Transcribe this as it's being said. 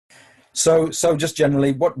So just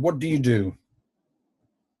generally, what do you do?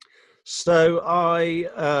 So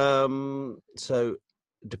so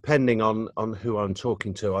depending on who I'm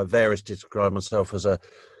talking to, I variously describe myself as a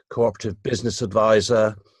cooperative business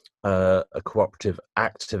advisor, a cooperative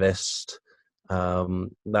activist.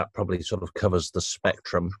 That probably sort of covers the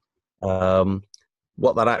spectrum. Um,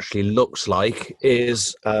 what that actually looks like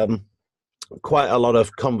is quite a lot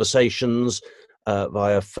of conversations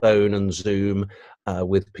via phone and Zoom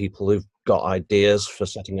with people who've got ideas for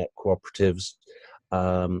setting up cooperatives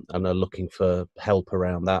and are looking for help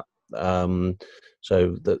around that.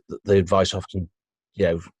 So the advice often,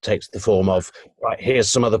 takes the form of, right, here's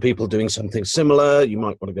some other people doing something similar. You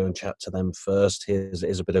might want to go and chat to them first.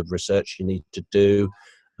 Here's a bit of research you need to do.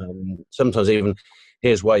 Sometimes even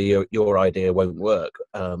here's why your idea won't work,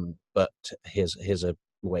 but here's a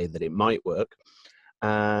way that it might work.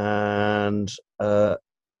 And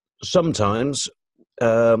sometimes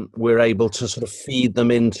we're able to sort of feed them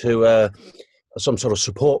into some sort of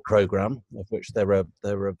support program, of which there are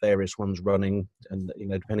various ones running, and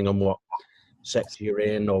depending on what sector you're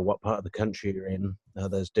in or what part of the country you're in,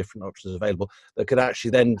 there's different options available that could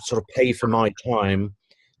actually then sort of pay for my time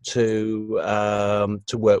to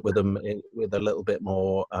work with them with a little bit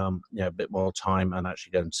more a bit more time, and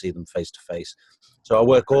actually go and see them face to face. So I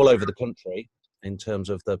work all over the country in terms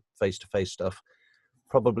of the face to face stuff.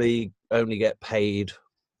 Probably only get paid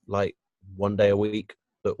like 1 day a week,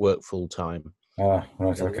 but work full time. Ah,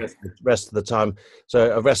 right, okay. Rest of the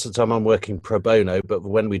time, I'm working pro bono. But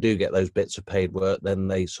when we do get those bits of paid work, then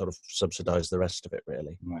they sort of subsidise the rest of it,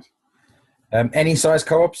 really. Right. Any size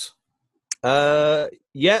co-ops?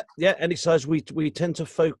 Yeah, any size. We tend to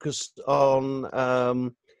focus on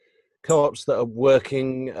co-ops that are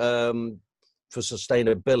working for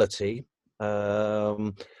sustainability.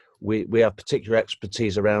 We have particular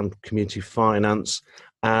expertise around community finance,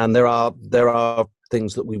 and there are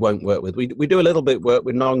things that we won't work with. We do a little bit work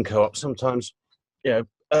with non-co-ops sometimes, a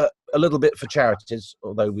little bit for charities,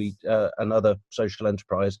 although and other social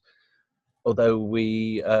enterprise. Although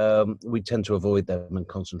we tend to avoid them and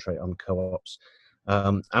concentrate on co-ops,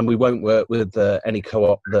 and we won't work with any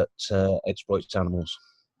co-op that exploits animals.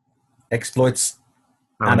 Exploits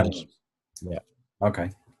animals. Yeah.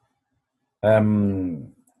 Okay.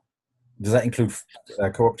 Does that include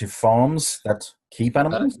cooperative farms that keep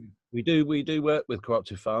animals? We do work with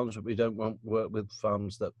cooperative farms, but we don't work with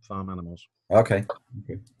farms that farm animals. Okay.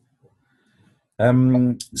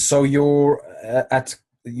 So you're at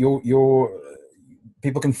your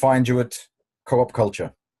people can find you at Co-op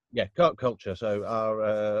Culture. Yeah, Co-op Culture. So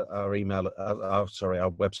our email, our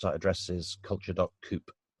website address is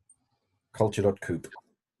culture.coop. Culture.coop.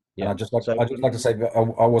 Yeah. And I'd just like to say that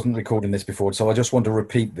I wasn't recording this before, so I just want to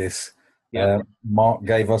repeat this. Yeah. Mark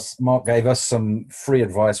gave us some free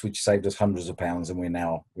advice, which saved us hundreds of pounds, and we're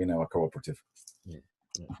now a cooperative. Yeah.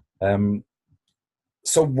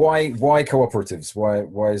 So why cooperatives?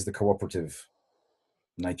 Why is the cooperative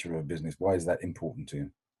nature of business? Why is that important to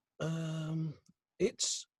you?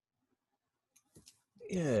 It's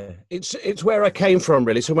where I came from,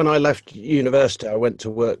 really. So when I left university, I went to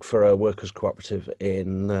work for a workers' cooperative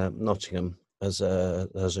in Nottingham as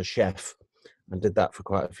a chef, and did that for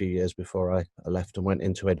quite a few years before I left and went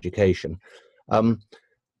into education.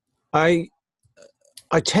 I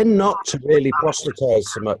tend not to really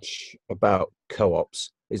proselytize so much about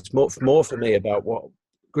co-ops. It's more for me about what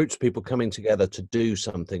groups of people coming together to do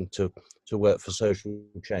something to work for social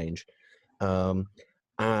change,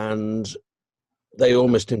 and they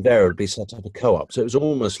almost invariably set up a co-op. So it was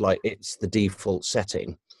almost like it's the default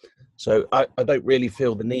setting. So I don't really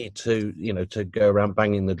feel the need to go around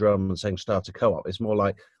banging the drum and saying start a co-op. It's more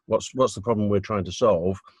like what's the problem we're trying to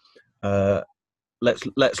solve.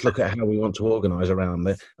 Let's look at how we want to organise around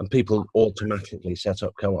it, and people automatically set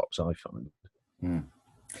up co-ops, I find. Mm.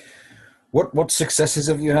 What successes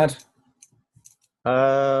have you had?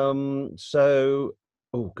 So,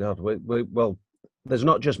 oh God, well, there's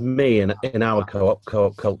not just me in our co-op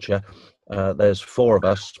culture. There's four of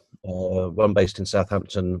us, one based in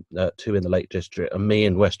Southampton, two in the Lake District, and me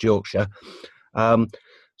in West Yorkshire.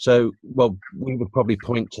 So, well, we would probably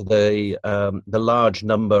point to the large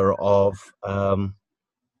number of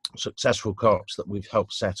successful co-ops that we've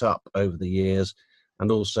helped set up over the years, and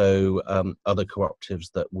also other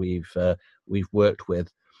cooperatives that we've worked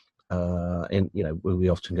with. We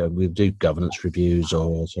often we do governance reviews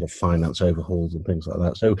or sort of finance overhauls and things like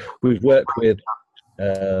that. So we've worked with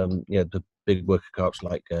the big worker co-ops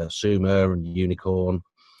like Sumer and Unicorn.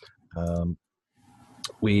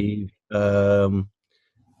 We've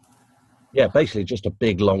Yeah, basically just a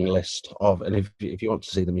big long list of, and if you want to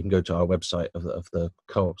see them, you can go to our website of the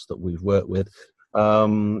co-ops that we've worked with.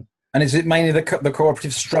 And is it mainly the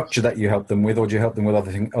cooperative structure that you help them with, or do you help them with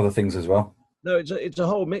other things as well? No, it's a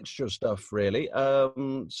whole mixture of stuff, really.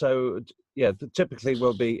 So yeah, typically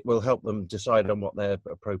we'll help them decide on what their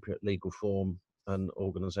appropriate legal form and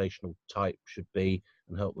organisational type should be,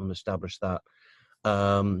 and help them establish that.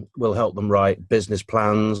 We'll help them write business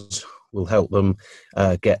plans. We'll help them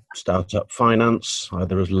get startup finance,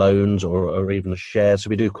 either as loans or even as shares. So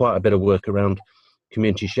we do quite a bit of work around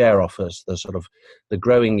community share offers, the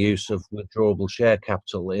growing use of withdrawable share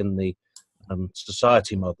capital in the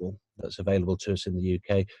society model that's available to us in the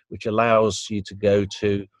UK, which allows you to go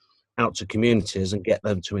out to communities and get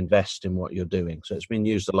them to invest in what you're doing. So it's been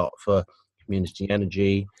used a lot for community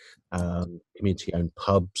energy, community-owned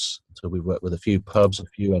pubs. So we work with a few pubs, a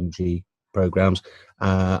few energy programs,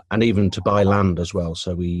 and even to buy land as well.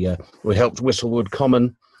 So we helped Whistlewood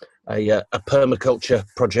Common, a permaculture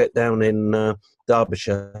project down in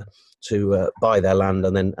Derbyshire, to buy their land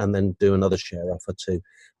and then do another share offer to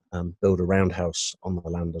build a roundhouse on the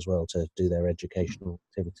land as well to do their educational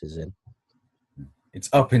activities in. It's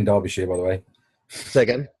up in Derbyshire, by the way. Say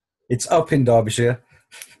again? It's up in Derbyshire.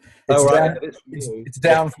 It's down. It's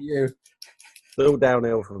down for you. Still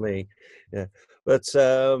downhill for me. Yeah, but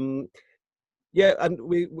yeah, and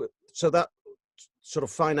so that sort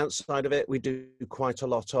of finance side of it, we do quite a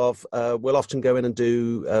lot of. We'll often go in and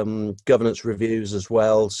do governance reviews as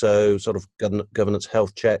well. So sort of governance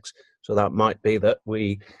health checks. So that might be that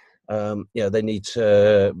they need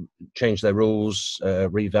to change their rules,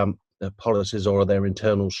 revamp their policies or their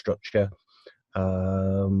internal structure.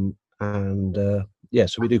 So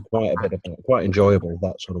we do quite a bit of that. Quite enjoyable,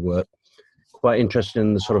 that sort of work. Quite interested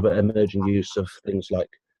in the sort of emerging use of things like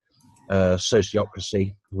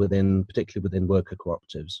sociocracy particularly within worker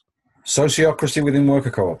cooperatives. Sociocracy within worker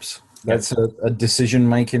co-ops. That's a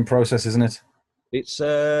decision-making process, isn't it? It's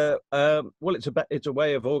it's a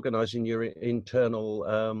way of organising your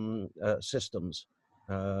internal systems.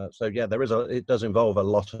 It does involve a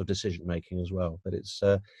lot of decision making as well, but it's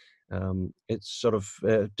sort of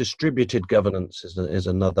distributed governance is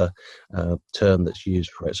another term that's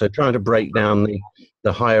used for it. So trying to break down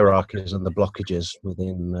the hierarchies and the blockages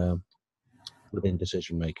within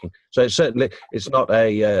decision making. So it's not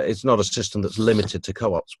a system that's limited to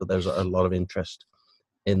co-ops, but there's a lot of interest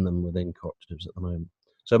in them within cooperatives at the moment.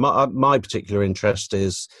 So my particular interest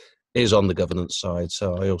is on the governance side.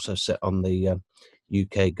 So I also sit on the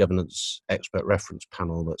UK Governance Expert Reference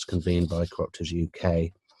Panel that's convened by Cooperatives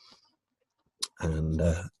UK, and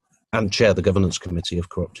chair the Governance Committee of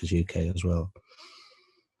Cooperatives UK as well.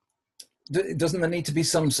 Doesn't there need to be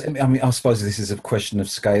some? I mean, I suppose this is a question of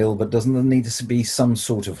scale, but doesn't there need to be some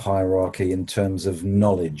sort of hierarchy in terms of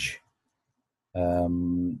knowledge?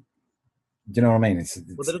 Do you know what I mean?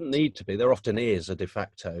 Well, there doesn't need to be. There often is a de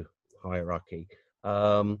facto hierarchy,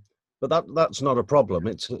 but that's not a problem.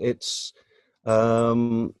 It's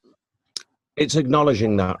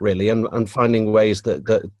acknowledging that, really, and finding ways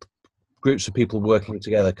that groups of people working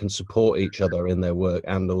together can support each other in their work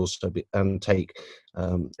and also take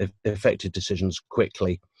effective decisions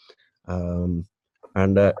quickly. So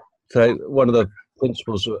one of the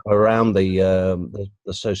principles around the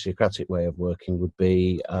sociocratic way of working would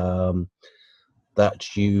be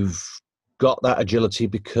that you've got that agility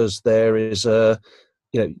because there is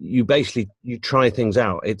you try things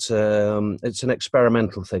out. It's an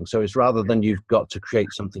experimental thing. So it's rather than you've got to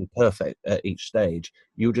create something perfect at each stage,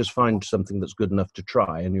 you just find something that's good enough to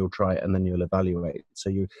try, and you'll try it and then you'll evaluate.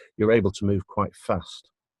 So you're able to move quite fast.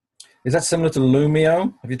 Is that similar to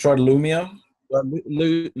Lumio? Have you tried Lumio? Well,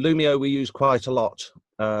 Lumio we use quite a lot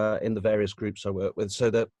in the various groups I work with. So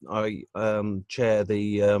that I chair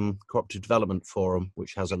the Cooperative Development Forum,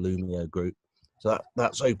 which has a Lumio group. So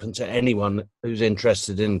that's open to anyone who's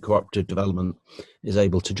interested in cooperative development is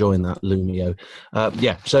able to join that Lumio.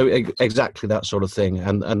 So exactly that sort of thing.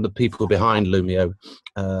 And the people behind Lumio,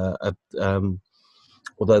 although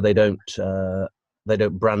they don't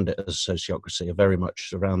brand it as sociocracy, are very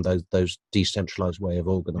much around those decentralized way of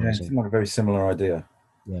organising. Yeah, it's like a very similar idea.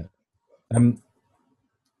 Yeah.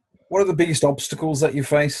 What are the biggest obstacles that you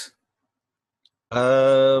face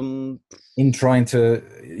in trying to,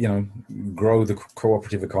 grow the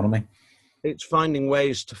cooperative economy? It's finding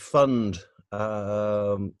ways to fund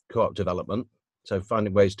co-op development. So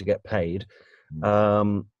finding ways to get paid.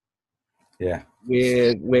 We're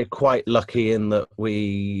quite lucky in that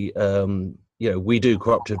we do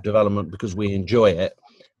cooperative development because we enjoy it,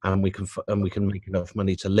 and we can make enough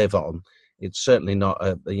money to live on. It's certainly not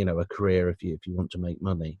a career if you want to make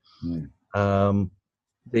money.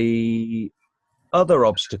 The other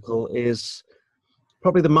obstacle is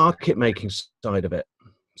probably the market making side of it.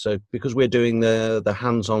 So because we're doing the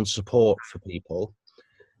hands-on support for people,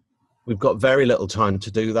 we've got very little time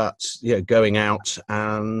to do that, going out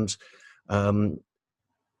and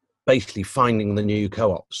basically finding the new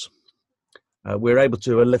co-ops. We're able to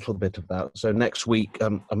do a little bit of that. So next week,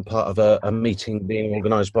 I'm part of a meeting being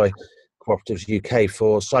organised by Cooperatives UK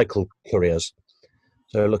for cycle couriers.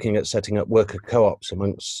 So looking at setting up worker co-ops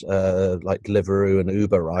amongst like Deliveroo and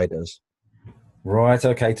Uber riders. Right.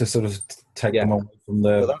 Okay. To sort of take them away from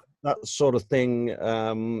the... So that sort of thing,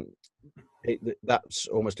 that's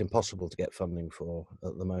almost impossible to get funding for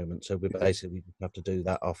at the moment. So we basically have to do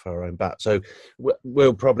that off our own bat. So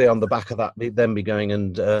we'll probably on the back of that then be going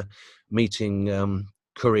and meeting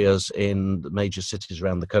couriers in the major cities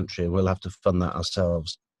around the country. We'll have to fund that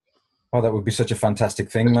ourselves. Oh, that would be such a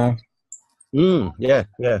fantastic thing, though. Yeah.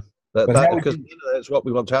 Because that's what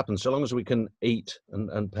we want to happen. So long as we can eat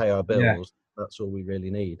and pay our bills, that's all we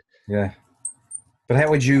really need. Yeah. But how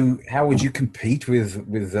would you compete with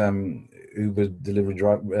Uber delivery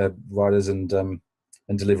riders and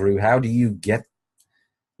Deliveroo? How do you get,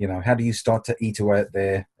 how do you start to eat away at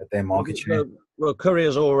their market share? Well,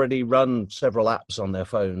 couriers already run several apps on their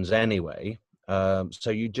phones anyway, so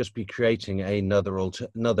you'd just be creating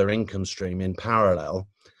another income stream in parallel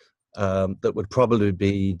that would probably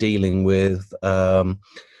be dealing with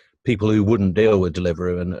people who wouldn't deal with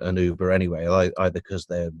Deliveroo and Uber anyway, either because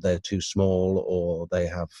they're too small or they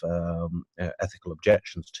have ethical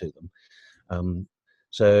objections to them.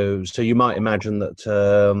 So you might imagine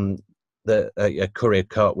that a courier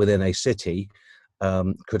cart within a city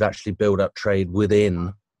could actually build up trade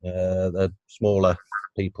within the smaller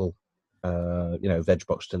people, veg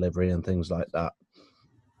box delivery and things like that.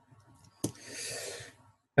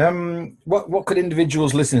 What could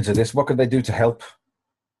individuals listening to this, what could they do to help?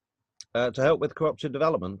 To help with cooperative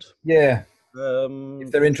development? Yeah.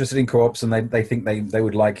 If they're interested in co-ops and they think they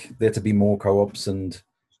would like there to be more co-ops and...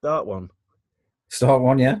 Start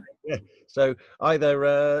one, yeah? Yeah. So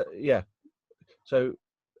either, So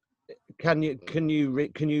can you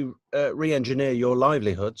re-engineer your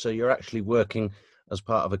livelihood so you're actually working as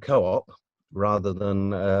part of a co-op rather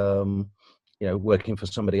than working for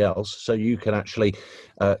somebody else, so you can actually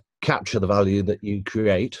capture the value that you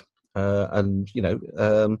create, and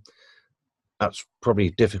that's probably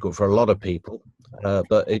difficult for a lot of people,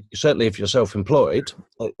 but certainly if you're self-employed,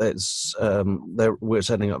 we're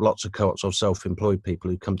setting up lots of co-ops of self-employed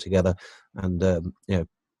people who come together and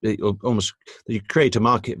you create a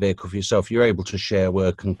market vehicle for yourself. You're able to share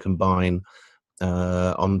work and combine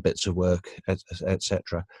on bits of work,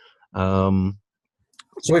 etc.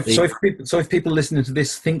 So if people listening to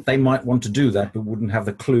this think they might want to do that but wouldn't have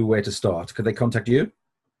the clue where to start, could they contact you?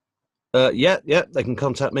 Yeah, they can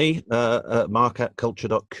contact me,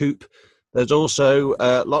 mark@culture.coop. There's also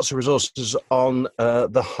lots of resources on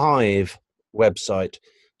the Hive website.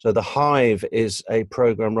 So the Hive is a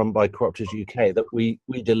program run by Cooperatives UK that we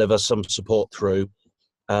deliver some support through,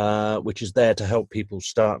 which is there to help people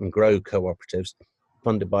start and grow cooperatives,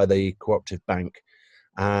 funded by the Cooperative Bank.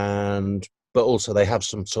 But also they have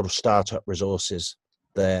some sort of startup resources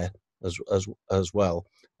there as well.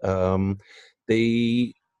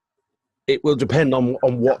 It will depend on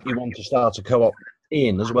what you want to start a co-op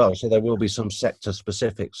in as well. So there will be some sector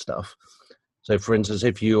specific stuff. So for instance,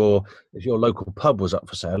 if your local pub was up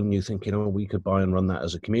for sale and you're thinking, we could buy and run that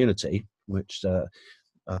as a community, which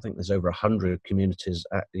I think there's over 100 communities,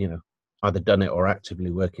 either done it or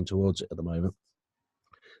actively working towards it at the moment.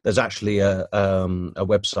 There's actually a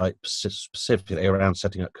website specifically around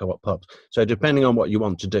setting up co-op pubs. So depending on what you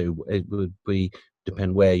want to do, it would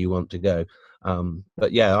depend where you want to go.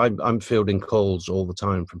 But yeah, I'm fielding calls all the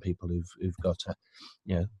time from people who've got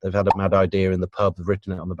they've had a mad idea in the pub, they've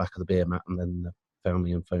written it on the back of the beer mat, and then found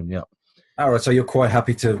me and phoned me up. All right, so you're quite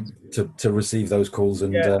happy to receive those calls,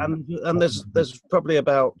 and and there's probably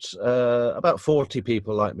about 40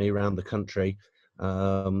 people like me around the country,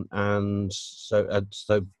 and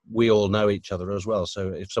so we all know each other as well. So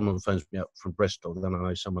if someone phones me up from Bristol, then I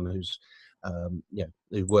know someone who's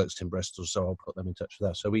who works in Bristol, so I'll put them in touch with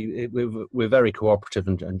that. So we're very cooperative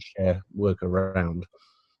and share work around.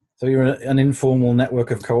 So you're an informal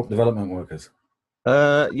network of co-op development workers.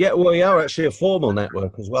 Well, we are actually a formal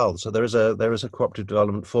network as well. So there is a cooperative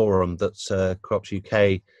development forum that's Co-ops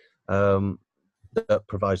UK that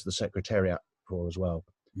provides the secretariat for as well.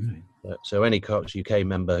 Really? So any Co-ops UK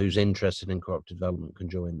member who's interested in cooperative development can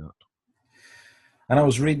join that. And I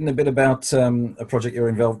was reading a bit about a project you're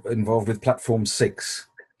involved with, Platform 6.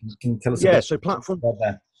 Can you tell us a bit so Platform about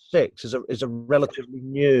that? 6 is a relatively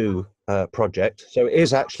new project. So it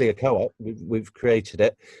is actually a co-op. We've created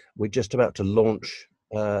it. We're just about to launch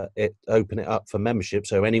open it up for membership,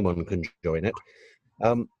 so anyone can join it.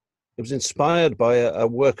 It was inspired by a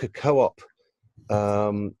worker co-op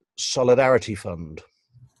solidarity fund,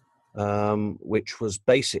 which was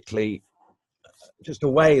basically just a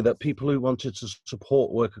way that people who wanted to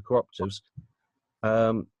support worker cooperatives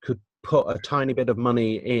could put a tiny bit of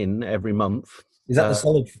money in every month. Is that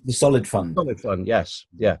the solid fund? Solid fund, yes,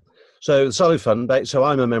 yeah. So the solid fund. So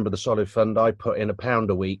I'm a member of the solid fund. I put in £1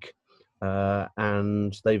 a week,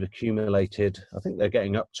 and they've accumulated. I think they're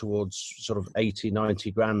getting up towards sort of 80,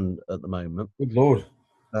 90 grand at the moment. Good Lord!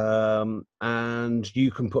 And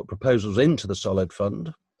you can put proposals into the solid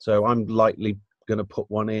fund. So I'm likely going to put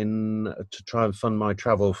one in to try and fund my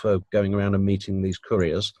travel for going around and meeting these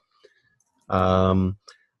couriers.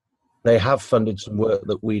 They have funded some work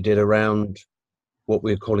that we did around what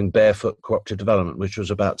we're calling barefoot cooperative development, which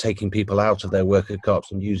was about taking people out of their worker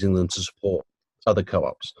co-ops and using them to support other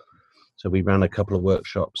co-ops. So we ran a couple of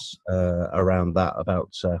workshops around that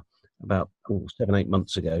about 7-8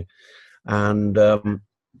 months ago. And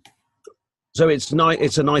so it's a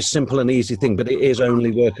nice, simple and easy thing, but it is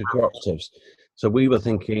only worker cooperatives. So we were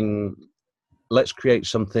thinking, let's create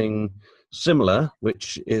something similar,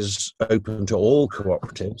 which is open to all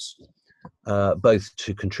cooperatives, both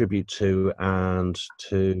to contribute to and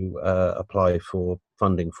to apply for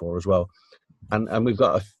funding for as well. And we've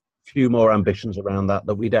got a few more ambitions around that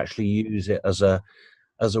we'd actually use it as a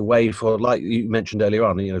way for, like you mentioned earlier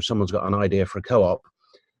on, you know, someone's got an idea for a co-op.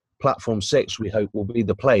 Platform 6, we hope, will be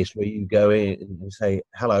the place where you go in and say,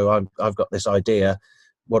 hello, I've got this idea.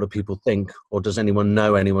 What do people think? Or does anyone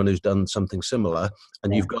know anyone who's done something similar?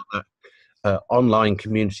 And you've got that online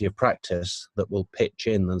community of practice that will pitch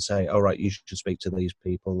in and say, all right, you should speak to these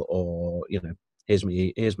people, or, you know, here's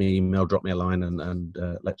me email, drop me a line and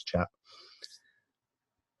let's chat.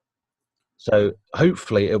 So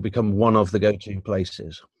hopefully it'll become one of the go-to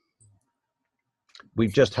places.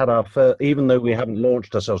 We've just had our first, even though we haven't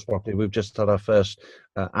launched ourselves properly, we've just had our first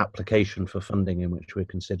application for funding, in which we're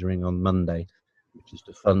considering on Monday, which is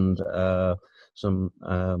to fund some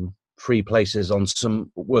free places on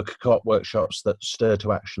some worker co-op workshops that Stir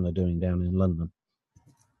to Action are doing down in London.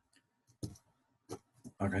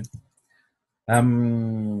 Okay.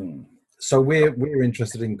 So we're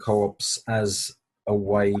interested in co-ops as a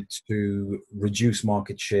way to reduce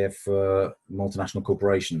market share for multinational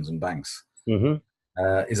corporations and banks. Mm-hmm.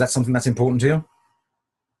 Is that something that's important to you?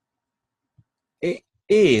 It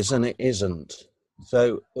is and it isn't.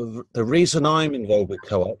 So the reason I'm involved with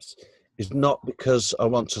co-ops is not because I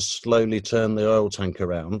want to slowly turn the oil tank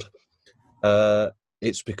around.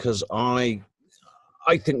 It's because I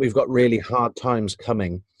think we've got really hard times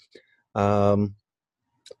coming. And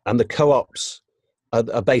the co-ops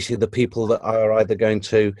are basically the people that are either going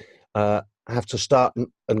to have to start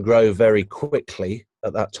and grow very quickly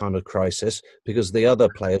at that time of crisis, because the other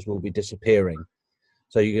players will be disappearing.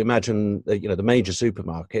 So you can imagine, you know, the major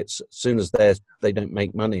supermarkets, as soon as they don't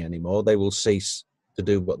make money anymore, they will cease to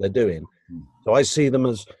do what they're doing. So I see them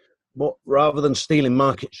as, rather than stealing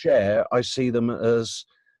market share, I see them as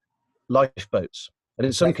lifeboats. And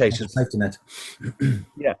in some cases, safety net.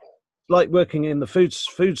 yeah, like working in the food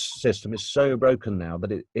system is so broken now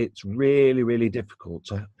that it's really, really difficult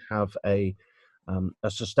to have a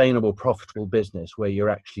sustainable, profitable business where you're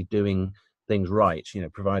actually doing things right, you know,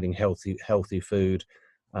 providing healthy food,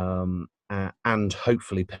 and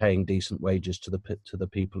hopefully paying decent wages to the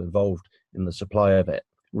people involved in the supply of it.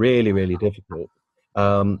 Really, really difficult.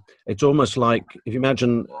 It's almost like, if you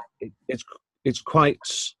imagine, it's quite.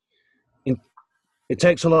 It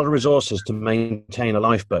takes a lot of resources to maintain a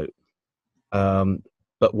lifeboat,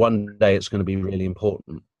 but one day it's going to be really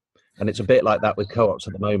important. And it's a bit like that with co-ops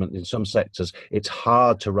at the moment. In some sectors, it's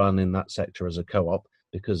hard to run in that sector as a co-op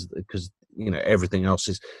because you know, everything else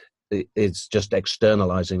is just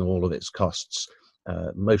externalizing all of its costs,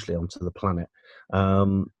 mostly onto the planet.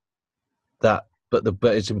 But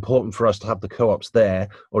it's important for us to have the co-ops there,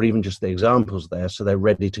 or even just the examples there, so they're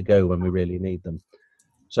ready to go when we really need them.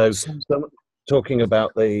 So talking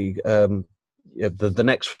about the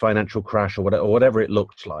next financial crash or whatever it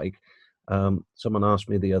looks like. Someone asked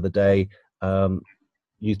me the other day,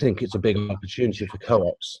 you think it's a big opportunity for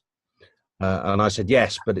co-ops? And I said,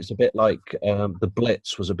 yes, but it's a bit like the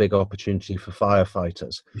Blitz was a big opportunity for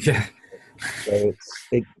firefighters. Yeah. So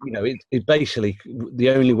it's basically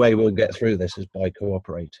the only way we'll get through this is by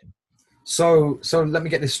cooperating. So let me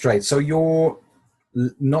get this straight. So you're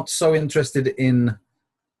not so interested in,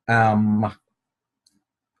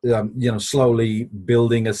 slowly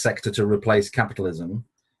building a sector to replace capitalism.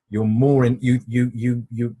 you're more in you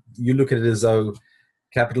look at it as though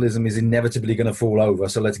capitalism is inevitably going to fall over,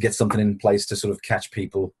 so let's get something in place to sort of catch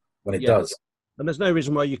people when it does. And there's no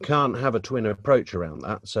reason why you can't have a twin approach around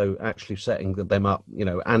that. So actually setting them up,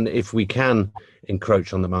 and if we can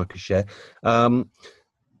encroach on the market share,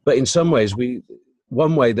 but in some ways,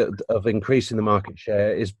 one way of increasing the market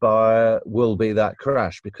share will be that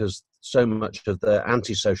crash, because so much of the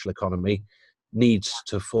anti-social economy needs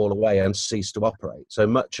to fall away and cease to operate. So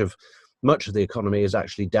much of the economy is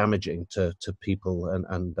actually damaging to people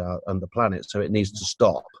and the planet. So it needs to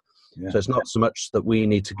stop. Yeah. So it's not so much that we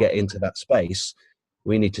need to get into that space.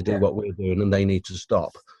 We need to do what we're doing, and they need to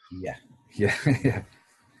stop. Yeah.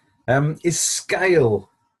 Is scale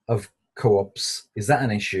of co-ops, is that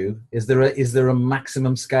an issue? Is there a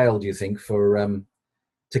maximum scale, do you think, for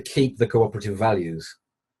to keep the cooperative values?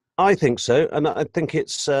 I think so, and I think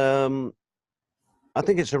it's around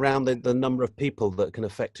the number of people that can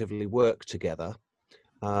effectively work together,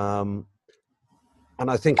 and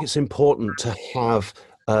I think it's important to have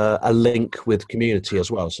a link with community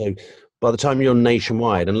as well. So by the time you're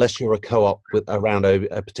nationwide, unless you're a co-op with around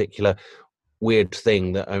a particular weird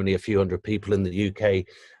thing that only a few hundred people in the UK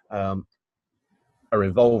are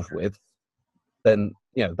involved with, then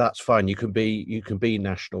that's fine. You can be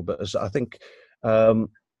national, but as I think co-ops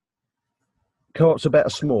are better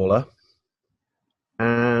smaller,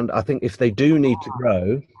 and I think if they do need to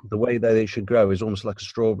grow, the way that they should grow is almost like a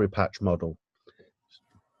strawberry patch model.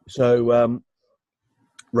 So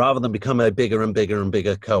rather than become a bigger and bigger and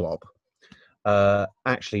bigger co-op,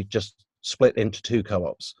 actually just split into two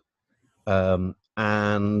co-ops.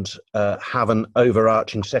 And have an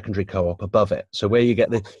overarching secondary co-op above it. So where you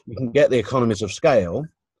can get the economies of scale.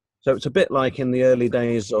 So it's a bit like in the early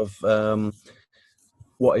days of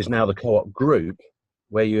what is now the co-op group,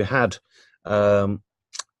 where you had,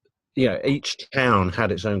 each town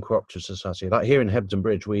had its own cooperative society. Like here in Hebden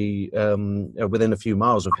Bridge, we within a few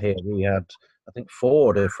miles of here, we had, I think,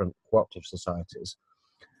 4 different cooperative societies.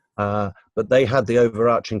 But they had the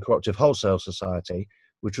overarching cooperative wholesale society,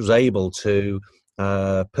 which was able to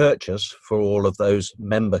purchase for all of those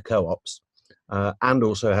member co-ops, and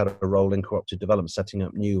also had a role in cooperative development, setting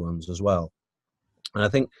up new ones as well. And I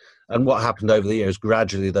think, and what happened over the years,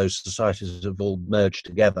 gradually those societies have all merged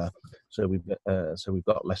together. So we've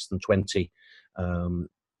got less than 20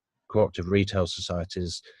 cooperative retail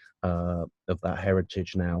societies of that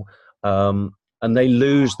heritage now, and they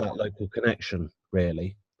lose that local connection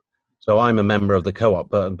really. So I'm a member of the co-op,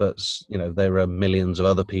 but there are millions of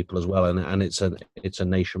other people as well, and it's a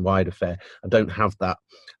nationwide affair. I don't have that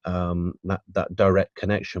that direct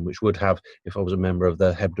connection, which would have if I was a member of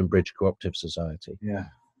the Hebden Bridge Cooperative Society. Yeah,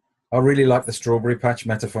 I really like the strawberry patch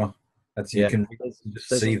metaphor. You can there's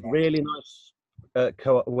see a really nice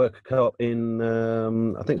co-op in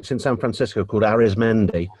I think it's in San Francisco called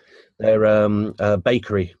Arizmendi. They're a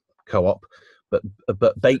bakery co-op, but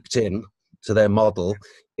baked in to their model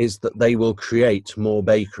is that they will create more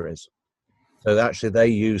bakeries. So actually they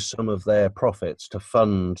use some of their profits to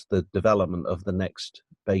fund the development of the next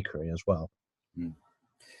bakery as well.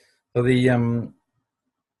 So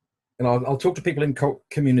I'll talk to people in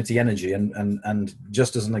community energy, and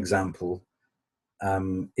just as an example,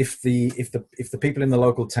 if the people in the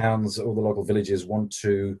local towns or the local villages want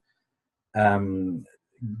to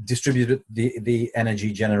distribute the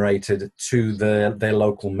energy generated to their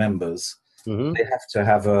local members, they have to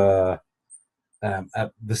have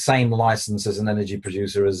the same license as an energy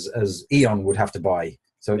producer as E.ON would have to buy.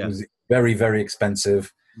 So it was very, very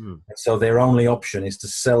expensive. So their only option is to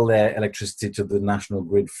sell their electricity to the national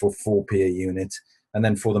grid for 4p a unit, and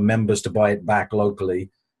then for the members to buy it back locally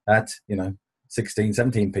at 16,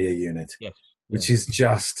 17p a unit, which is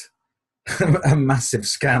just a massive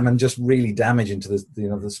scam and just really damaging to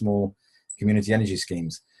the small community energy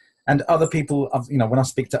schemes. And other people, when I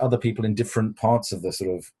speak to other people in different parts of the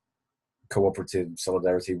sort of cooperative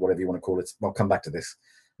solidarity, whatever you want to call it, I'll come back to this,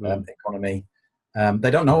 economy,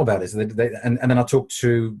 they don't know about it. And then I talk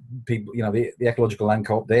to people, the ecological land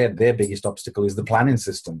co-op, their biggest obstacle is the planning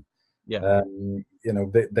system.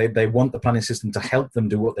 They want the planning system to help them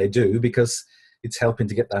do what they do, because it's helping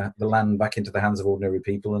to get the land back into the hands of ordinary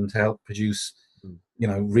people and to help produce,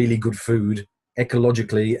 really good food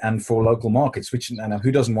ecologically and for local markets, which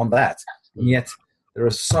who doesn't want that? And yet there are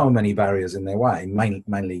so many barriers in their way,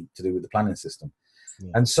 mainly to do with the planning system.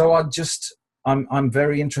 And so I'm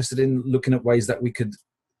very interested in looking at ways that we could,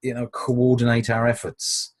 coordinate our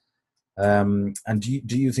efforts. And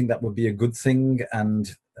do you think that would be a good thing?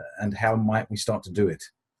 And how might we start to do it?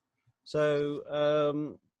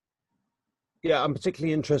 So Yeah, I'm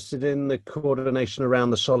particularly interested in the coordination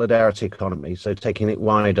around the solidarity economy, so taking it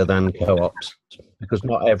wider than co-ops, because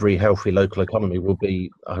not every healthy local economy will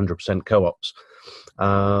be 100% co-ops.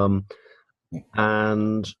 Um,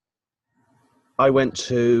 and I went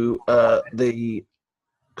to the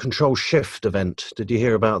Control Shift event. Did you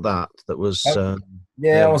hear about that? That was Yeah,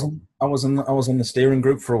 yeah, I was on the steering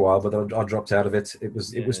group for a while, but I dropped out of it. It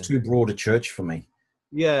was yeah, too broad a church for me.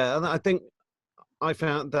 yeah. And I think I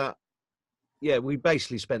found that yeah, we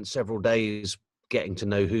basically spent several days getting to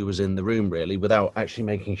know who was in the room really, without actually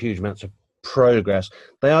making huge amounts of progress.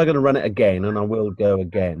 They are going to run it again, and I will go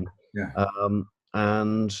again. Yeah,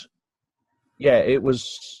 And yeah, it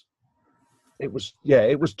was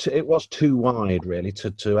too wide really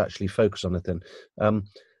to actually focus on anything. Um,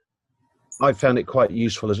 I found it quite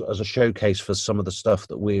useful as a showcase for some of the stuff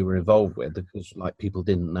that we were involved with, because like people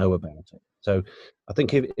didn't know about it. So I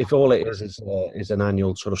think if all it is an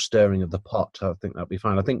annual sort of stirring of the pot, I think that'd be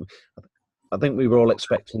fine. I think we were all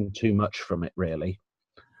expecting too much from it, really.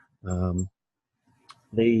 Um,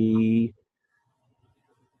 the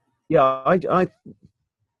yeah,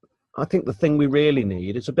 I think the thing we really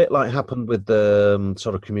need, it's a bit like happened with the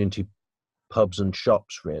sort of community pubs and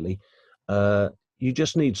shops. Really, uh, you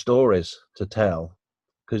just need stories to tell,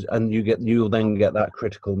 because and you'll then get that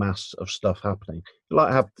critical mass of stuff happening.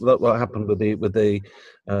 Like what happened with the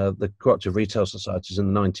cooperative retail societies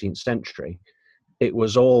in the 19th century. It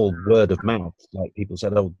was all word of mouth. Like people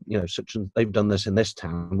said, "Oh, you know, such and they've done this in this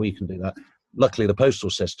town. We can do that." Luckily, the postal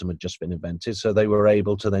system had just been invented, so they were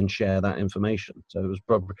able to then share that information. So it was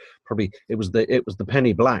probably it was the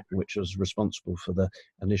penny black which was responsible for the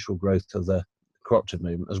initial growth of the cooperative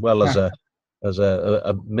movement, as well as a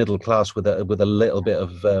middle class with a little bit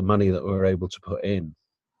of money that we were able to put in.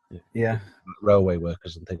 yeah, Railway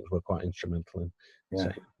workers and things were quite instrumental in yeah.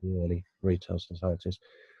 setting the early retail societies.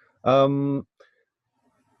 Um,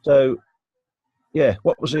 so yeah,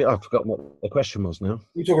 what was it? I've forgotten what the question was now.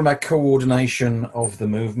 You're talking about coordination of the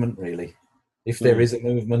movement, really. If there Mm. is a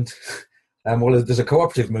movement, well, there's a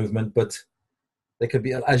cooperative movement, but there could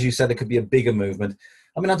be, as you said, there could be a bigger movement.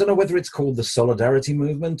 I mean, I don't know whether it's called the solidarity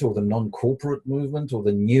movement or the non-corporate movement or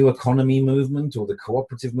the new economy movement or the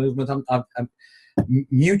cooperative movement.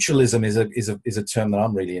 Mutualism is a term that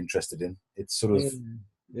I'm really interested in. It's sort of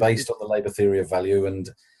based on the labor theory of value, and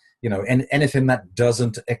anything that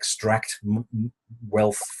doesn't extract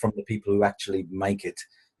wealth from the people who actually make it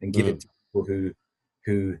and give it to people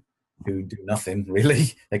who do nothing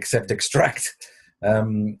really except extract.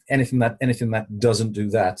 Anything that doesn't do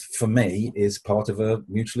that for me is part of a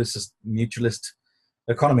mutualist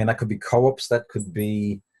economy, and that could be co-ops, it could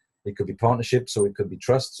be partnerships, or it could be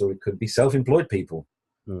trusts, or it could be self-employed people.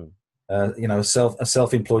 Mm. A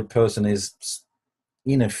self-employed person is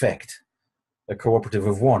in effect a cooperative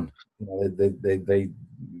of one.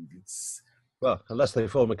 Well, unless they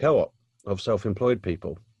form a co-op of self-employed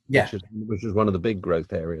people, Yeah, which is one of the big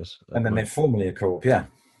growth areas at and the then they're moment. formally a co-op. Yeah,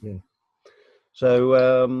 Yeah.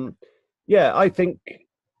 So yeah, I think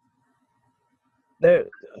there.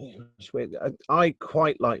 I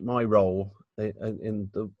quite like my role in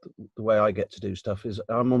the way I get to do stuff. Is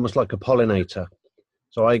I'm almost like a pollinator.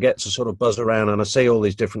 So I get to sort of buzz around and I see all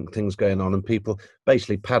these different things going on, and people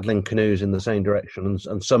basically paddling canoes in the same direction.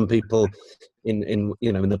 And some people in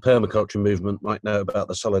the permaculture movement might know about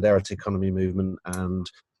the solidarity economy movement and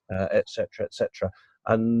et cetera, et cetera.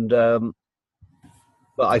 And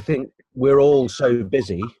but I think we're all so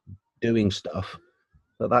busy doing stuff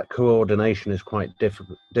that coordination is quite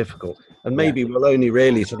difficult. And yeah, maybe we'll only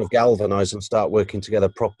really sort of galvanize and start working together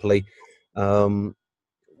properly um,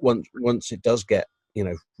 once it does get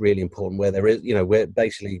really important, where there is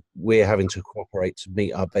we're having to cooperate to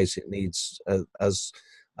meet our basic needs as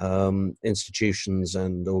institutions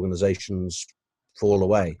and organizations fall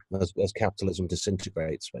away as capitalism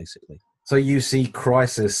disintegrates, basically. so you see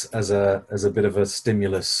crisis as a bit of a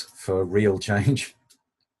stimulus for real change.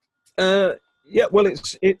 uh yeah, well,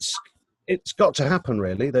 it's got to happen,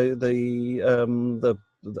 really. The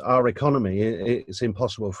our economy, it's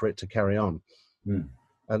impossible for it to carry on. Hmm.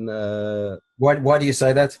 And Why do you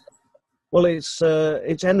say that? well, it's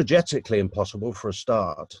energetically impossible for a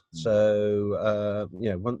start. So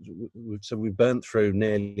so we burnt through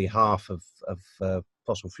nearly half of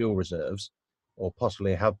fossil fuel reserves, or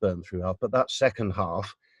possibly have burnt through half. But that second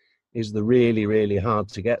half is the really, really hard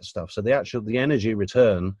to get stuff. So the energy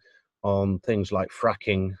return on things like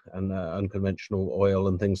fracking and unconventional oil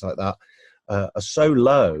and things like that are so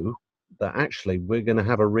low that actually we're going to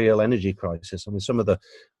have a real energy crisis. I mean, some of the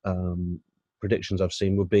predictions I've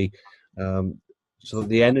seen would be so that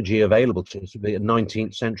the energy available to us would be at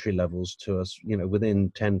 19th century levels to us,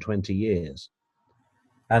 within 10, 20 years.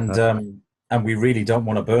 And we really don't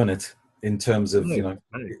want to burn it in terms of, No.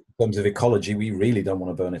 in terms of ecology, we really don't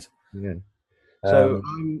want to burn it. Yeah. So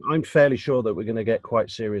I'm fairly sure that we're going to get quite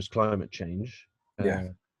serious climate change. Yeah,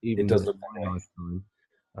 even it does within look my that way. lifetime.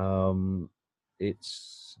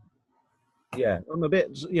 I'm a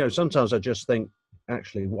bit, sometimes I just think,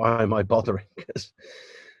 actually, why am I bothering? 'Cause,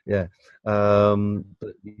 but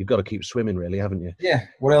you've got to keep swimming, really, haven't you? Yeah.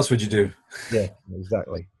 What else would you do? Yeah,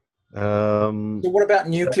 exactly. So what about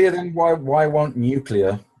nuclear then? Why won't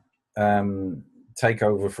nuclear take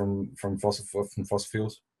over from fossil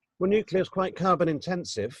fuels? Well, nuclear is quite carbon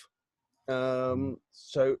intensive.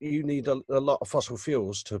 So you need a lot of fossil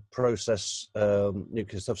fuels to process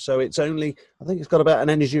nuclear stuff. So I think it's got about an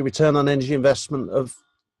energy return on energy investment of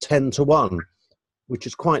 10 to 1, which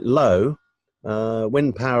is quite low.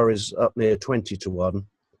 Wind power is up near 20 to 1.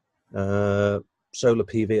 Solar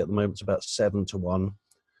PV at the moment is about 7 to 1.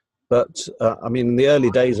 But in the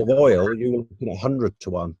early days of oil, you were looking at 100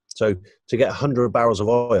 to 1. So to get 100 barrels of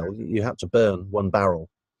oil, you had to burn 1 barrel.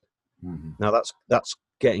 Mm-hmm. Now that's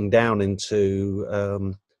getting down into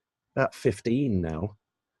about 15 now.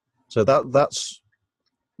 So that's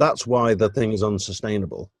why the thing is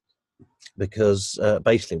unsustainable, because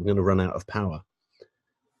basically we're going to run out of power.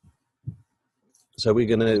 So we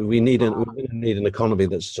need an economy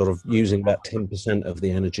that's sort of using about 10% of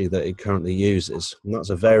the energy that it currently uses, and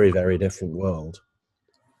that's a very, very different world.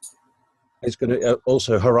 It's going to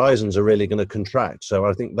also, horizons are really going to contract. So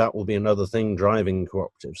I think that will be another thing driving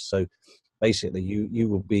cooperatives. So basically, you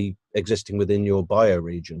will be existing within your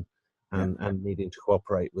bioregion and needing to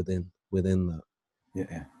cooperate within that.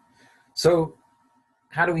 Yeah. So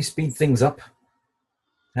how do we speed things up?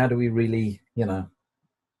 How do we really,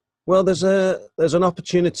 Well, there's an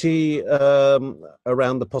opportunity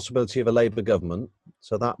around the possibility of a Labour government.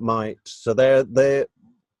 So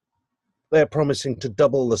they're promising to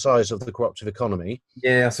double the size of the cooperative economy.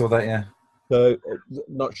 Yeah, I saw that. Yeah. So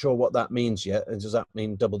not sure what that means yet. Does that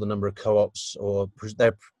mean double the number of co-ops, or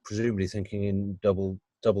they're presumably thinking in double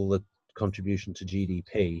the contribution to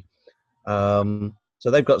GDP?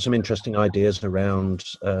 So they've got some interesting ideas around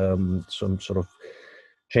some sort of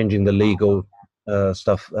changing the legal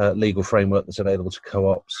legal framework that's available to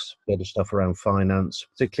co-ops, better stuff around finance.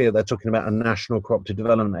 Particularly, they're talking about a national cooperative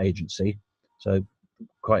development agency. So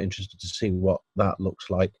quite interested to see what that looks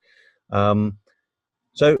like.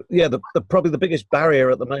 So yeah, probably the biggest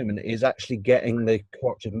barrier at the moment is actually getting the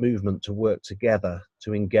cooperative movement to work together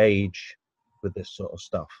to engage with this sort of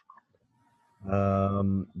stuff.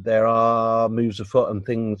 There are moves afoot and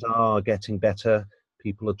things are getting better.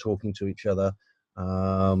 People are talking to each other.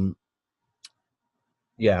 I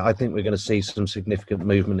think we're going to see some significant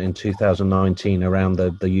movement in 2019 around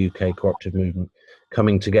the UK cooperative movement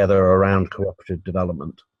coming together around cooperative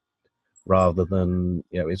development, rather than,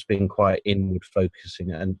 it's been quite inward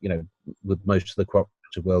focusing, and, with most of the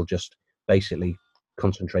cooperative world just basically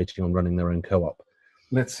concentrating on running their own co-op.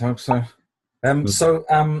 Let's hope so.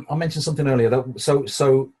 I mentioned something earlier.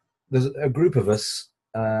 So there's a group of us,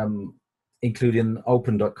 including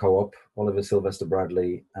Open.coop, Oliver Sylvester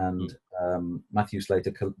Bradley, and Matthew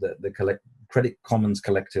Slater, the Credit Commons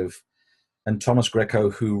Collective, and Thomas Greco,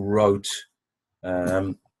 who wrote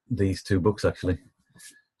these 2 books, actually.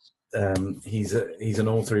 He's an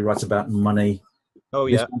author. He writes about money. Oh,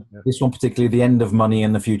 yeah. This one particularly, The End of Money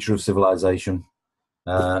and the Future of Civilization,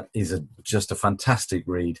 is just a fantastic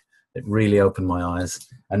read. It really opened my eyes.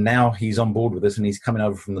 And now he's on board with us, and he's coming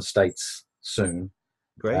over from the States soon.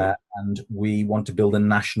 Great. And we want to build a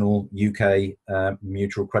national UK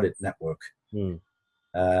mutual credit network.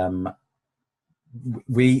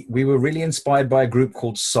 We were really inspired by a group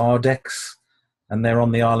called Sardex, and they're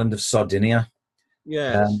on the island of Sardinia.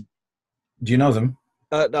 Yes. Do you know them?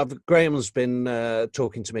 Graham's been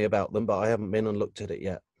talking to me about them, but I haven't been and looked at it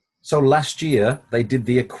yet. So last year they did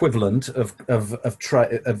the equivalent of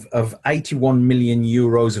 81 million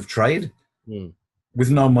euros of trade,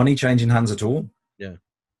 with no money changing hands at all. Yeah,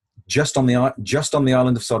 just on the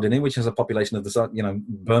island of Sardinia, which has a population of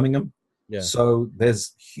Birmingham. Yeah. So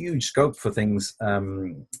there's huge scope for things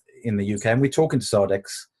in the UK, and we're talking to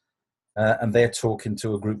Sardex, and they're talking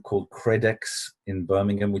to a group called Credex in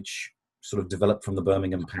Birmingham, which sort of developed from the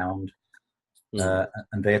Birmingham pound.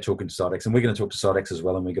 And they're talking to Sardex, and we're going to talk to Sardex as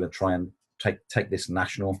well, and we're going to try and take this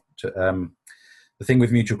national. The thing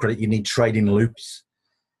with mutual credit, you need trading loops.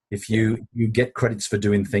 If you get credits for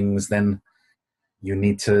doing things, then you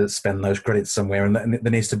need to spend those credits somewhere, and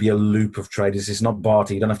there needs to be a loop of traders. It's not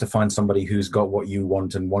barter. You don't have to find somebody who's got what you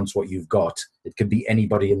want and wants what you've got. It could be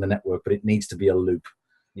anybody in the network, but it needs to be a loop.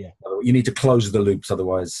 Yeah, you need to close the loops,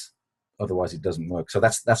 otherwise it doesn't work. So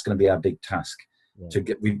that's going to be our big task. To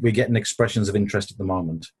get we're getting expressions of interest at the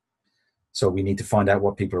moment, so we need to find out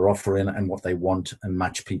what people are offering and what they want, and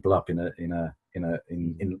match people up in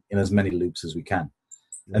as many loops as we can,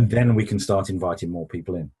 and then we can start inviting more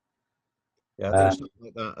people in. Yeah, I think stuff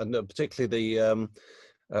like that, and particularly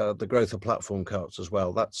the growth of platform co-ops as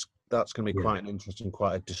well. That's going to be quite an interesting,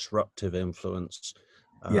 quite a disruptive influence.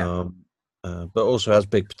 But also has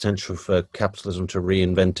big potential for capitalism to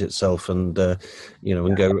reinvent itself and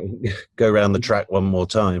and go around the track one more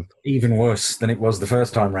time. Even worse than it was the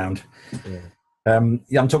first time round. I'm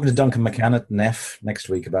talking to Duncan McCann at NEF next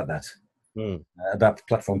week about that, about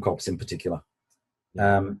platform co-ops in particular.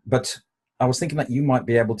 But I was thinking that you might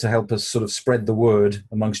be able to help us sort of spread the word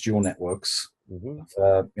amongst your networks.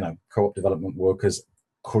 Co-op development workers,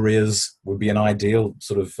 couriers would be an ideal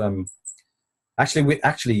sort of.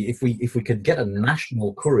 Actually, if we could get a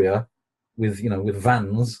national courier with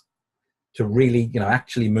vans to really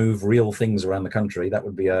actually move real things around the country, that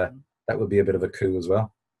would be a bit of a coup as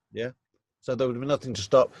well. Yeah. So there would be nothing to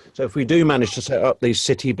stop. So if we do manage to set up these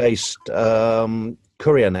city-based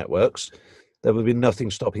courier networks, there would be nothing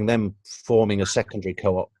stopping them forming a secondary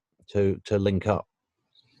co-op to link up.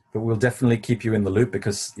 But we'll definitely keep you in the loop,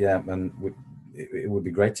 because and it would be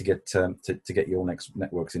great to get your next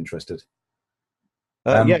networks interested.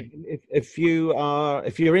 If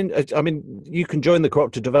you're in, I mean, you can join the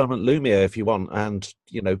cooperative development Lumia if you want, and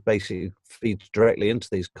basically feed directly into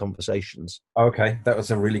these conversations. Okay, that was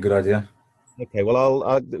a really good idea. Okay,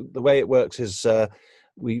 well, the way it works is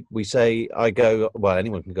we say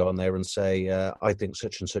anyone can go on there and say I think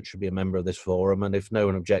such and such should be a member of this forum, and if no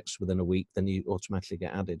one objects within a week, then you automatically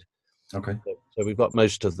get added. Okay. So we've got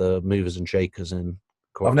most of the movers and shakers in.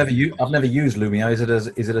 I've never used Lumia.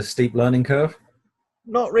 Is it a steep learning curve?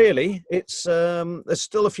 Not really. It's there's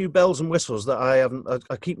still a few bells and whistles that I haven't.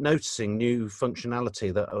 I keep noticing new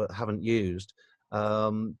functionality that I haven't used.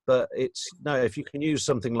 But if you can use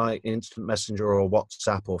something like Instant Messenger or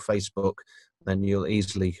WhatsApp or Facebook, then you'll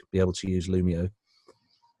easily be able to use Lumio.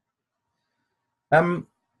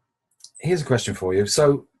 Here's a question for you.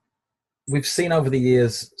 So we've seen over the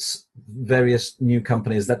years various new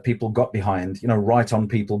companies that people got behind, right on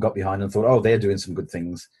people got behind and thought, oh, they're doing some good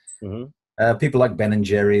things. Mm-hmm. People like Ben and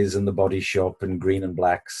Jerry's and The Body Shop and Green and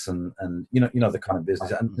Blacks and the kind of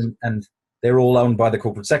business, and they're all owned by the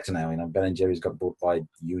corporate sector now. Ben and Jerry's got bought by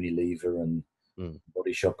Unilever, and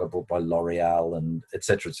Body Shop got bought by L'Oreal, and et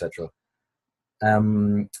cetera, et cetera.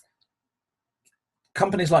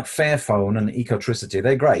 Companies like Fairphone and Ecotricity,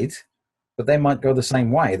 they're great, but they might go the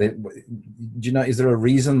same way. Is there a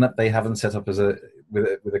reason that they haven't set up with a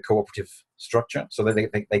cooperative structure, so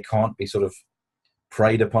that they can't be sort of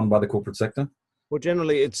preyed upon by the corporate sector? Well,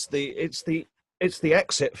 generally, it's the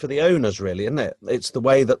exit for the owners, really, isn't it? It's the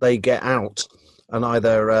way that they get out and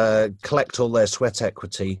either collect all their sweat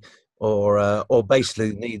equity, or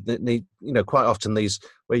basically need quite often these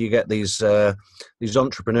where you get these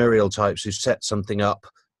entrepreneurial types who set something up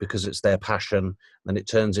because it's their passion, and it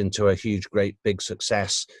turns into a huge, great, big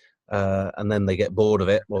success, and then they get bored of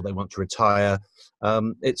it, or they want to retire.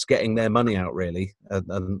 It's getting their money out, really,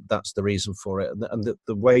 and that's the reason for it. And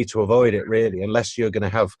the way to avoid it, really, unless you're going to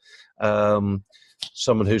have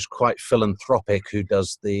someone who's quite philanthropic, who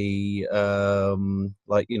does the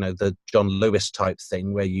the John Lewis type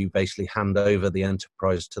thing, where you basically hand over the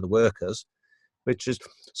enterprise to the workers, which is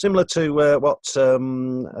similar to what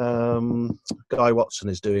Guy Watson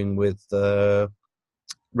is doing with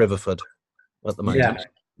Riverford at the moment.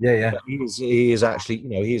 Yeah. He is actually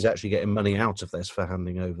getting money out of this for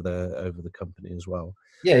handing over the company as well.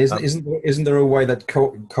 Yeah, isn't there a way that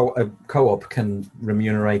co-op can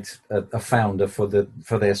remunerate a founder for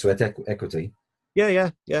their sweat equity? Yeah.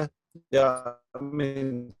 I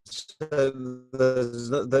mean,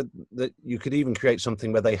 you could even create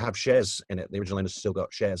something where they have shares in it. The original owners still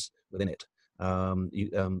got shares within it.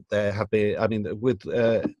 There have been, I mean, with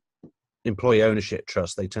employee ownership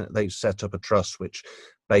trust, they set up a trust which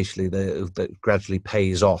basically that gradually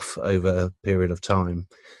pays off over a period of time.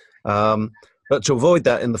 But to avoid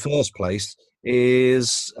that in the first place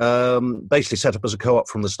is basically set up as a co-op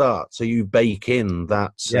from the start. So you bake in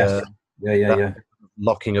that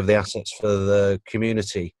locking of the assets for the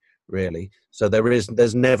community, really. So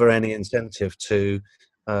there's never any incentive to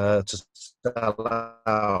sell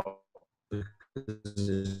out, because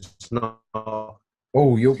it's not.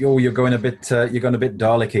 Oh, you're going a bit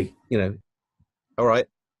Dalek-y. All right.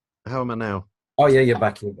 How am I now? Oh yeah, you're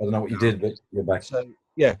back. I don't know what you did, but you're back. So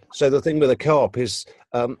yeah, so the thing with a co-op is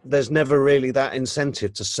there's never really that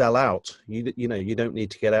incentive to sell out. You know, you don't need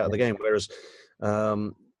to get out of the game. Whereas,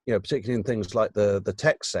 you know, particularly in things like the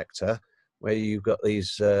tech sector, where you've got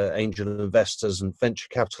these angel investors and venture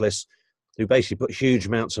capitalists who basically put huge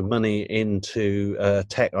amounts of money into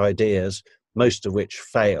tech ideas, most of which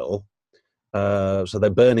fail. So they're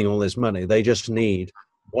burning all this money. They just need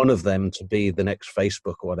one of them to be the next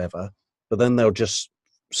Facebook or whatever, but then they'll just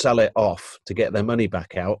sell it off to get their money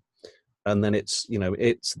back out, and then it's, you know,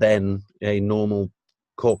 it's then a normal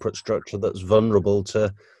corporate structure that's vulnerable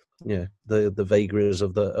to, you know, the vagaries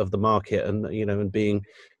of the market, and, you know, and being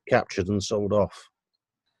captured and sold off.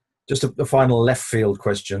 Just a final left field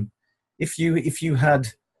question: if you had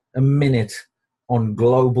a minute on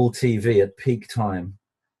global TV at peak time,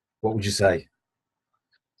 what would you say?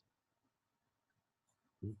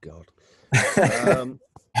 Oh, God.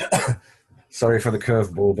 Sorry for the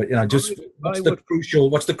curveball, but you know, just what's the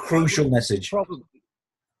crucial message?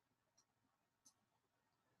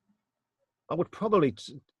 I would probably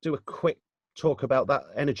do a quick talk about that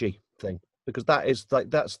energy thing, because that is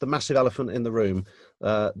like, that's the massive elephant in the room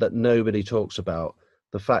that nobody talks about.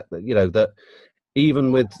 The fact that, you know, that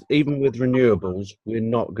even with renewables, we're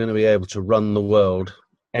not going to be able to run the world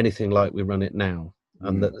anything like we run it now,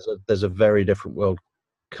 and that there's a very different world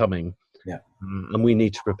coming. Yeah, and we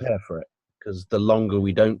need to prepare for it, because the longer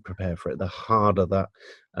we don't prepare for it, the harder that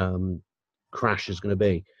crash is going to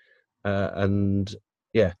be. And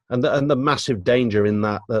yeah, and the massive danger in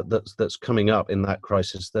that's coming up in that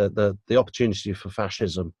crisis, the opportunity for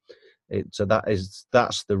fascism. That's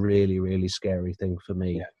the really scary thing for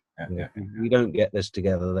me. yeah. If we don't get this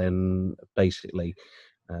together, then basically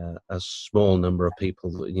a small number of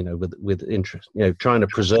people, you know, with interest, you know, trying to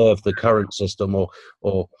preserve the current system,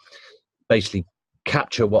 or basically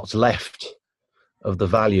capture what's left of the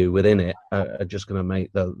value within it, are just going to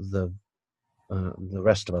make the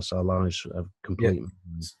rest of us, our lives, complete.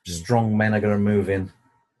 Strong men are going to move in,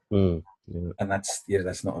 yeah. and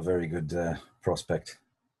that's not a very good prospect.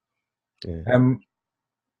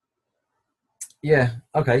 Yeah.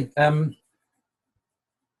 Okay.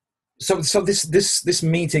 So this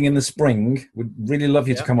meeting in the spring, would really love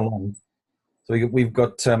you to come along. So we've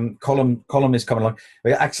got Colm is coming along.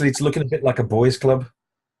 Actually, it's looking a bit like a boys' club.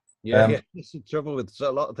 Yeah. That's the trouble with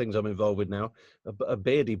a lot of things I'm involved with now. A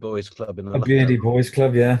beardy boys' club A beardy boys'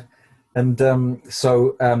 club, yeah. And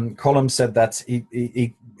so Colm said that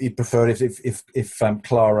he'd prefer if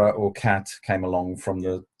Clara or Kat came along from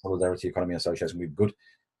the Solidarity Economy Association. We've got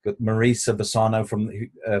Marisa Bassano from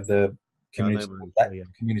the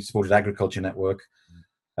Community Supported Agriculture Network.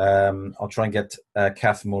 I'll try and get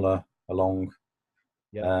Kath Muller along,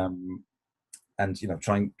 and, you know,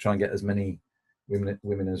 try and get as many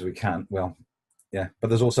women as we can. Well, yeah, but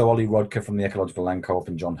there's also Ollie Rodker from the Ecological Land Co-op,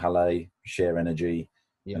 and John Halley, Share Energy,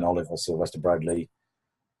 and Oliver Sylvester Bradley,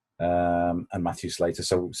 and Matthew Slater.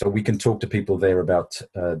 So we can talk to people there about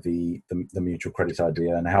the mutual credit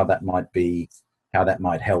idea, and how that might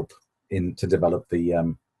help to develop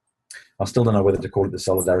the. I still don't know whether to call it the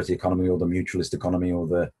solidarity economy or the mutualist economy or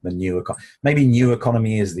the new economy. Maybe new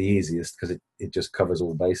economy is the easiest, because it just covers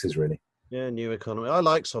all bases, really. Yeah, new economy. I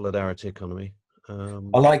like solidarity economy.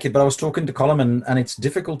 I like it, but I was talking to Colm, and it's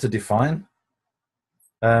difficult to define.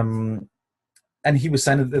 And he was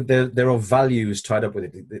saying that there are values tied up with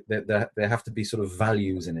it. There have to be sort of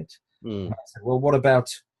values in it. I said, well, what about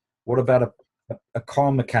a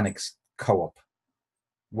car mechanics co-op?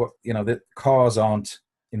 What, you know, that cars aren't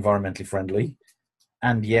environmentally friendly,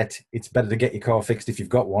 and yet it's better to get your car fixed if you've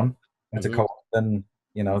got one at a co-op than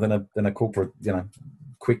a corporate, you know,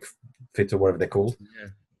 quick fit or whatever they're called.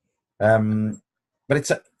 But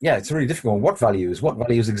it's a really difficult one. What values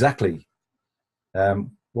exactly?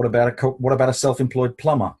 What about a self-employed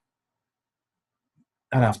plumber?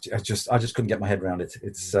 And I just couldn't get my head around it.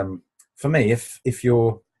 It's for me, if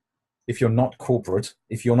you're not corporate,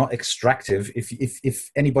 if you're not extractive,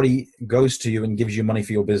 if anybody goes to you and gives you money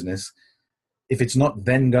for your business, if it's not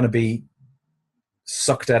then going to be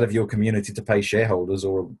sucked out of your community to pay shareholders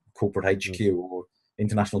or corporate HQ or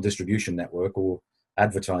international distribution network or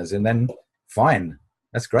advertising, then fine,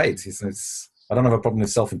 that's great. I don't have a problem with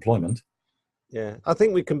self-employment. Yeah, I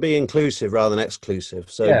think we can be inclusive rather than exclusive.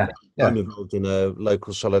 So I'm involved in a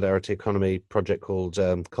local solidarity economy project called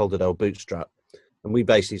Calderdale Bootstrap, and we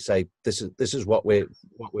basically say this is what we're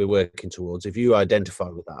working towards. If you identify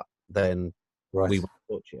with that, then we will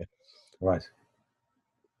support you. Right.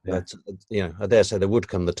 Yeah. But, you know, I dare say there would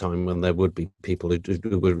come the time when there would be people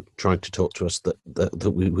who were trying to talk to us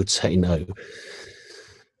that we would say no.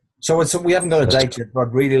 So we haven't got a date yet, but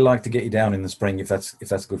I'd really like to get you down in the spring if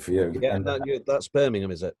that's good for you. Yeah, And that's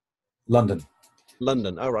Birmingham, is it? London.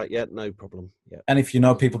 London. All right. Yeah, no problem. Yeah. And if you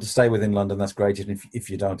know people to stay within London, that's great. And if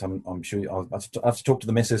you don't, I'm sure I have to talk to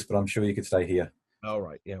the missus, but I'm sure you could stay here. All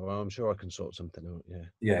right. Yeah. Well, I'm sure I can sort something out.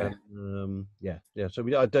 Yeah. Yeah. Yeah. So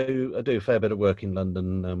I do a fair bit of work in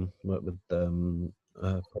London. Work with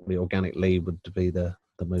probably Organic Lead would be the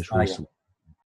most recent